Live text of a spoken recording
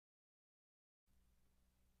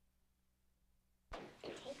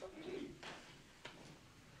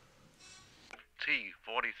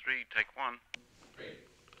T43, take one.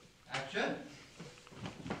 Action.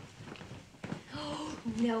 Oh,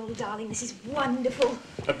 Nöel, darling, this is wonderful.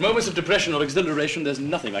 At moments of depression or exhilaration, there's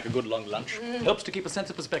nothing like a good long lunch. Helps to keep a sense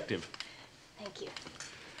of perspective. Thank you.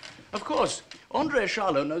 Of course, André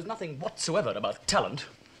Charlot knows nothing whatsoever about talent.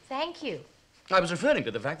 Thank you. I was referring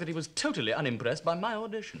to the fact that he was totally unimpressed by my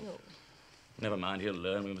audition. Oh. Never mind, he'll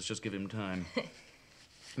learn. We must just give him time.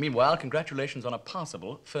 Meanwhile, congratulations on a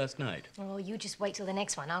passable first night. Oh, you just wait till the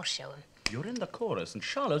next one. I'll show him. You're in the chorus, and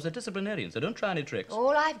Charlot's a disciplinarian, so don't try any tricks.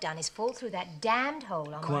 All I've done is fall through that damned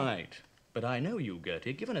hole on Quite. But I know you,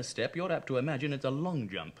 Gertie. Given a step, you're apt to imagine it's a long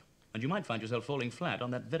jump. And you might find yourself falling flat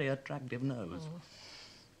on that very attractive nose. Oh.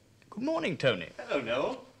 Good morning, Tony. Hello,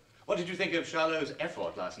 Noel. What did you think of Charlot's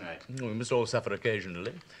effort last night? Oh, we must all suffer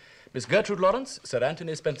occasionally. Miss Gertrude Lawrence, Sir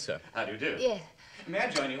Anthony Spencer. How do you do? Yeah. May I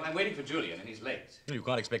join you? I'm waiting for Julian, and he's late. You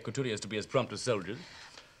can't expect couturiers to be as prompt as soldiers.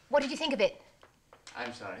 What did you think of it?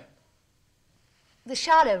 I'm sorry. The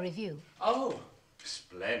Charlot review. Oh,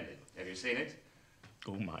 splendid. Have you seen it?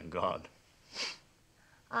 Oh, my God.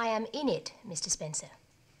 I am in it, Mr. Spencer.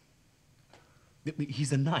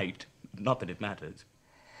 He's a knight. Not that it matters.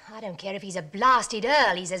 I don't care if he's a blasted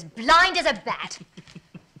earl. He's as blind as a bat.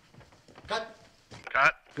 Cut.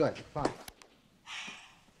 Cut. Good. Fine.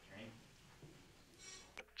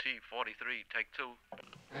 T43, take two.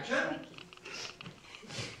 Action.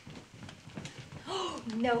 Oh,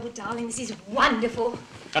 no, darling, this is wonderful.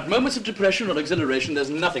 At moments of depression or exhilaration, there's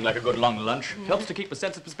nothing like a good long lunch. Helps to keep a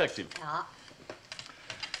sense of perspective. Ah.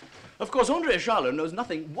 Of course, André Charlot knows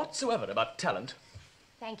nothing whatsoever about talent.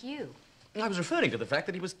 Thank you. I was referring to the fact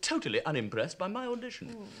that he was totally unimpressed by my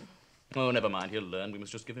audition. Oh, never mind, he'll learn. We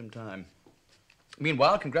must just give him time.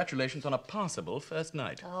 Meanwhile, congratulations on a passable first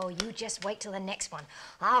night. Oh, you just wait till the next one.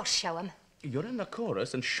 I'll show him. You're in the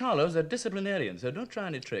chorus, and Charlot's a disciplinarian, so don't try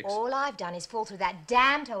any tricks. All I've done is fall through that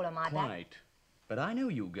damned hole on my back. Quite. But I know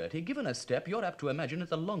you, Gertie. Given a step, you're apt to imagine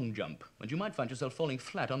it's a long jump, and you might find yourself falling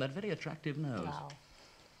flat on that very attractive nose. Oh.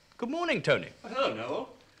 Good morning, Tony. Well, hello, Noel.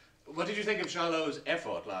 What did you think of Charlot's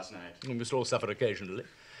effort last night? We must all suffer occasionally.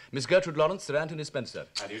 Miss Gertrude Lawrence, Sir Anthony Spencer.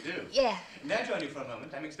 How do you do? Yeah. May I join you for a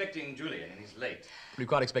moment? I'm expecting Julian, and he's late. You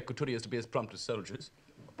can't expect couturiers to be as prompt as soldiers.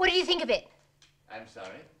 What did you think of it? I'm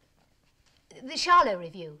sorry. The Charlot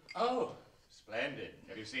review. Oh, splendid.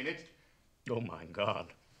 Have you seen it? Oh, my God.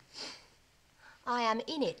 I am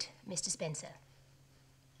in it, Mr. Spencer.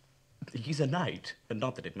 He's a knight, and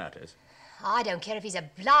not that it matters. I don't care if he's a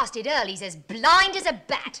blasted earl. He's as blind as a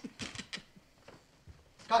bat.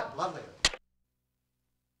 Cut. Lovely.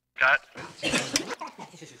 Cut.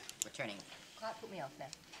 Returning. Quite put me off now.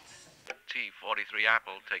 T43,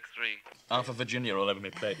 apple, take three. Half of Virginia all over me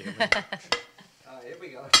plate. Here we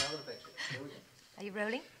go. Now the picture. Here we go. Are you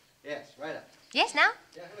rolling? Yes, right up. Yes, now?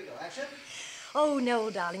 Yeah, here we go. Action. Oh, no,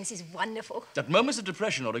 darling, this is wonderful. At moments of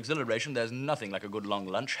depression or exhilaration, there's nothing like a good long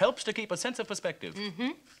lunch. Helps to keep a sense of perspective.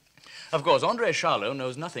 Of course, André Charlot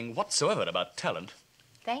knows nothing whatsoever about talent.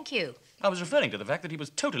 Thank you. I was referring to the fact that he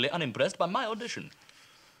was totally unimpressed by my audition.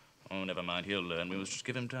 Oh, never mind, he'll learn. We must just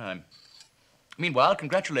give him time. Meanwhile,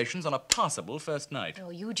 congratulations on a passable first night. Oh,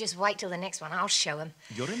 you just wait till the next one. I'll show him.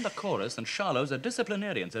 You're in the chorus, and Charlot's a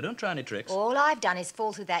disciplinarian, so don't try any tricks. All I've done is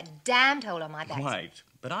fall through that damned hole on my back. Quite.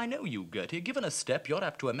 But I know you, Gertie. Given a step, you're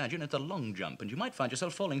apt to imagine it's a long jump, and you might find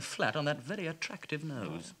yourself falling flat on that very attractive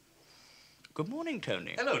nose. Good morning,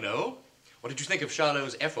 Tony. Hello, Noel. What did you think of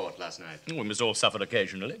Charlot's effort last night? We must all suffer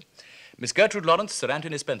occasionally. Miss Gertrude Lawrence, Sir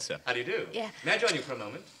Anthony Spencer. How do you do? Yeah. May I join you for a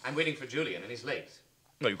moment? I'm waiting for Julian, and he's late.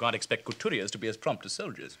 Well, you can't expect couturiers to be as prompt as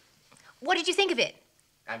soldiers. What did you think of it?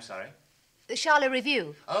 I'm sorry. The Charlot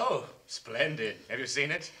review. Oh, splendid. Have you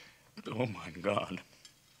seen it? Oh, my God.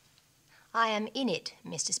 I am in it,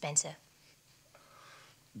 Mr. Spencer.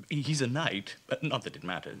 He's a knight, but not that it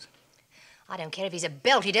matters. I don't care if he's a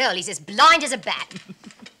belted earl. He's as blind as a bat.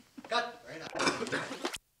 Cut. Right up.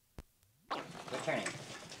 Returning.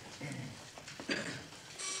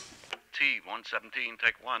 T117,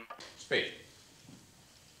 take one. Speak.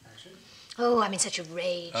 Action. Oh, I'm in such a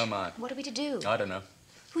rage. Oh, my. What are we to do? I don't know.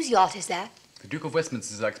 Whose yacht is that? The Duke of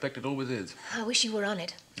Westminster, as I expect it always is. I wish you were on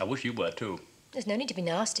it. I wish you were, too. There's no need to be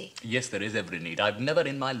nasty. Yes, there is every need. I've never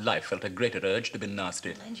in my life felt a greater urge to be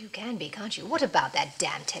nasty. And you can be, can't you? What about that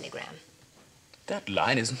damn telegram? That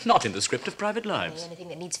line is not in the script of Private The Lives. only thing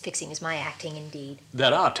that needs fixing is my acting, indeed.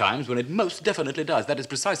 There are times when it most definitely does. That is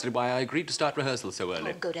precisely why I agreed to start rehearsal so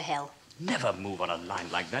early. Oh, go to hell. Never move on a line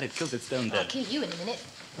like that. It kills its stone I'll dead. kill you in a minute.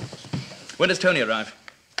 When does Tony arrive?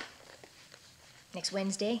 Next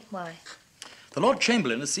Wednesday? Why? The Lord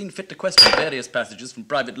Chamberlain has seen fit to question various passages from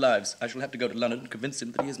Private Lives. I shall have to go to London and convince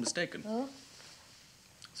him that he is mistaken. Oh?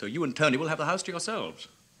 So you and Tony will have the house to yourselves.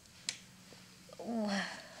 Oh,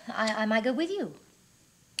 I might go with you.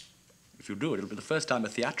 If you do, it'll be the first time a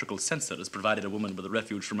theatrical censor has provided a woman with a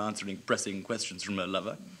refuge from answering pressing questions from her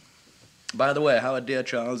lover. By the way, how are dear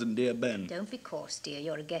Charles and dear Ben? Don't be coarse, dear.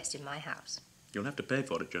 You're a guest in my house. You'll have to pay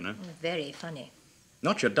for it, you know. Very funny.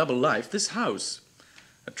 Not your double life, this house.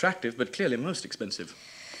 Attractive, but clearly most expensive.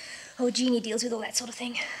 Oh, Jeannie deals with all that sort of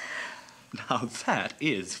thing. Now that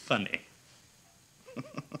is funny.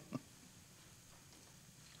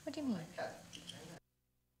 What do you mean?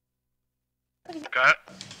 Cut.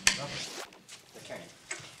 Okay.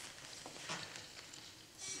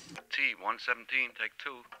 T-117, take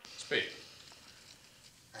 2. Speed.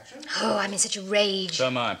 Action. Oh, I'm in such a rage. So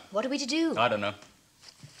am I. What are we to do? I don't know.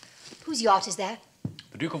 Whose yacht is that?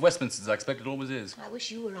 The Duke of Westminster's, I expect it always is. I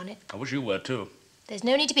wish you were on it. I wish you were, too. There's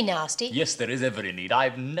no need to be nasty. Yes, there is every need.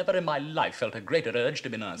 I've never in my life felt a greater urge to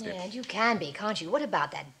be nasty. Yeah, and you can be, can't you? What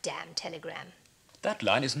about that damn telegram? That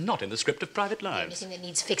line is not in the script of Private The only Lives. thing that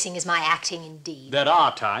needs fixing is my acting, indeed. There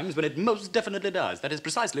are times when it most definitely does. That is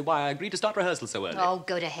precisely why I agreed to start rehearsal so early. Oh,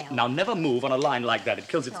 go to hell. Now, never move on a line like that. It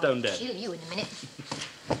kills it stone I'll dead. kill you in a minute.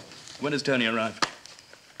 When does Tony arrive?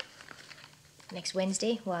 Next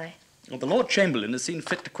Wednesday? Why? Well, the Lord Chamberlain has seen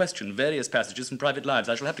fit to question various passages from Private Lives.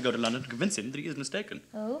 I shall have to go to London to convince him that he is mistaken.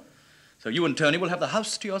 Oh? So you and Tony will have the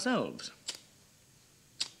house to yourselves.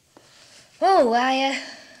 Oh,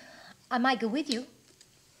 I might go with you.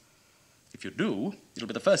 If you do, it'll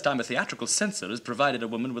be the first time a theatrical censor has provided a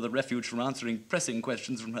woman with a refuge from answering pressing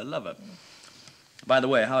questions from her lover. By the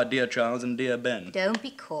way, how are dear Charles and dear Ben? Don't be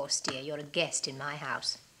coarse, dear. You're a guest in my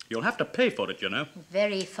house. You'll have to pay for it, you know.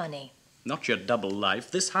 Very funny. Not your double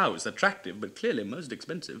life. This house, attractive, but clearly most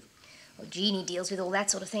expensive. Oh, Jeannie deals with all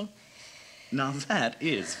that sort of thing. Now that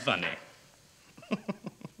is funny.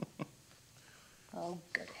 Oh,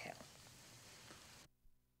 go to hell.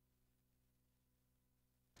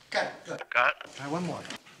 Cut. Good. Cut. Try one more.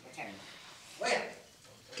 Okay. Wait.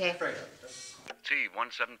 Okay. Afraid of it.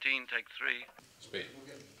 T-117, take 3. Speed.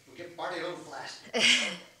 We'll get Barney a little flash.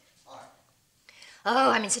 All right.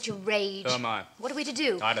 Oh, I'm in such a rage. So am I. What are we to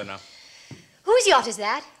do? I don't know. Whose yacht is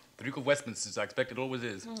that? The Duke of Westminster's, I expect it always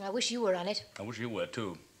is. I wish you were on it. I wish you were,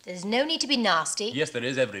 too. There's no need to be nasty. Yes, there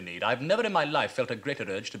is every need. I've never in my life felt a greater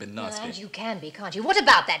urge to be nasty. And you can be, can't you? What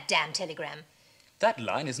about that damn telegram? That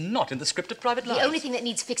line is not in the script of Private Lives. The only thing that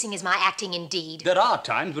needs fixing is my acting, indeed. There are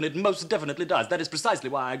times when it most definitely does. That is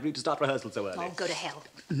precisely why I agreed to start rehearsal so early. Oh, go to hell.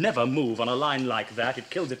 Never move on a line like that.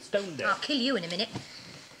 It kills it stone dead. I'll kill you in a minute.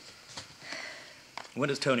 When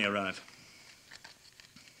does Tony arrive?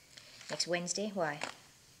 Next Wednesday? Why?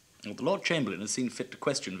 Well, the Lord Chamberlain has seen fit to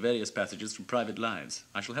question various passages from Private Lives.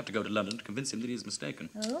 I shall have to go to London to convince him that he is mistaken.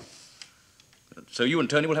 Oh? So you and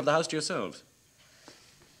Tony will have the house to yourselves.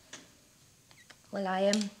 Well,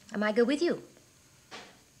 I might go with you.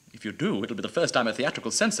 If you do, it'll be the first time a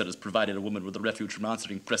theatrical censor has provided a woman with a refuge from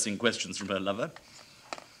answering pressing questions from her lover.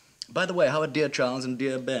 By the way, how are dear Charles and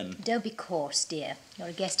dear Ben? Don't be coarse, dear. You're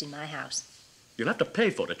a guest in my house. You'll have to pay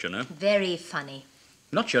for it, you know. Very funny.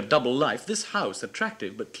 Not your double life. This house,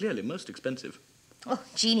 attractive, but clearly most expensive. Oh,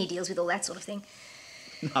 Jeannie deals with all that sort of thing.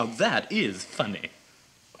 Now that is funny.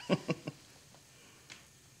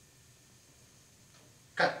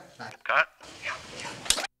 Cut. Back. Cut.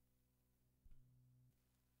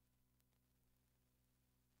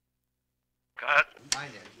 Cut. I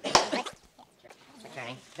did.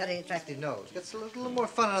 Okay. Got an attractive nose. Gets a little more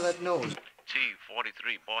fun out of that nose.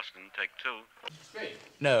 T-43, Boston, take 2. Speed.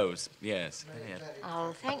 Nose, yes.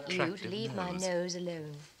 I'll thank you to Attractive leave my nose. nose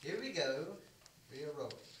alone. Here we go. We are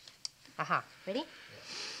rolling. Aha. Ready?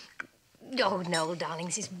 Oh, Noel, darling,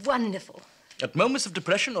 this is wonderful. At moments of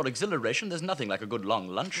depression or exhilaration, there's nothing like a good long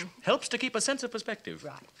lunch. Helps to keep a sense of perspective.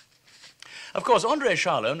 Right. Of course, Andre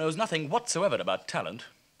Charlot knows nothing whatsoever about talent.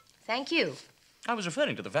 Thank you. I was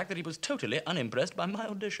referring to the fact that he was totally unimpressed by my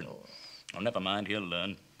audition. Oh, never mind, he'll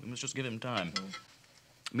learn. We must just give him time.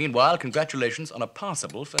 Meanwhile, congratulations on a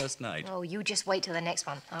passable first night. Oh, you just wait till the next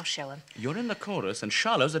one. I'll show him. You're in the chorus, and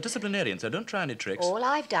Charlot's a disciplinarian, so don't try any tricks. All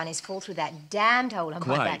I've done is fall through that damned hole on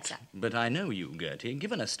my Quite. backside. But I know you, Gertie.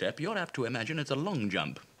 Given a step, you're apt to imagine it's a long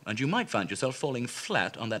jump, and you might find yourself falling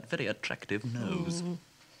flat on that very attractive nose.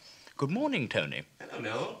 Good morning, Tony. Hello,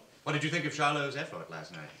 Noel. What did you think of Charlot's effort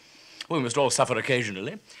last night? Well, we must all suffer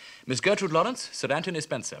occasionally. Miss Gertrude Lawrence, Sir Anthony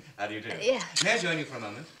Spencer. How do you do? Yeah. May I join you for a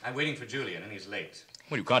moment? I'm waiting for Julian, and he's late.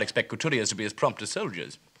 Well, you can't expect couturiers to be as prompt as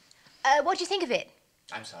soldiers. What do you think of it?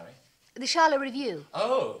 I'm sorry? The Charlotte Review.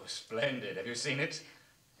 Oh, splendid. Have you seen it?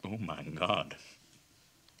 Oh, my God.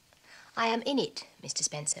 I am in it, Mr.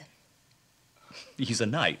 Spencer. He's a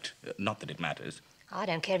knight. Not that it matters. I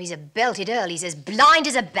don't care if he's a belted earl. He's as blind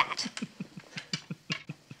as a bat.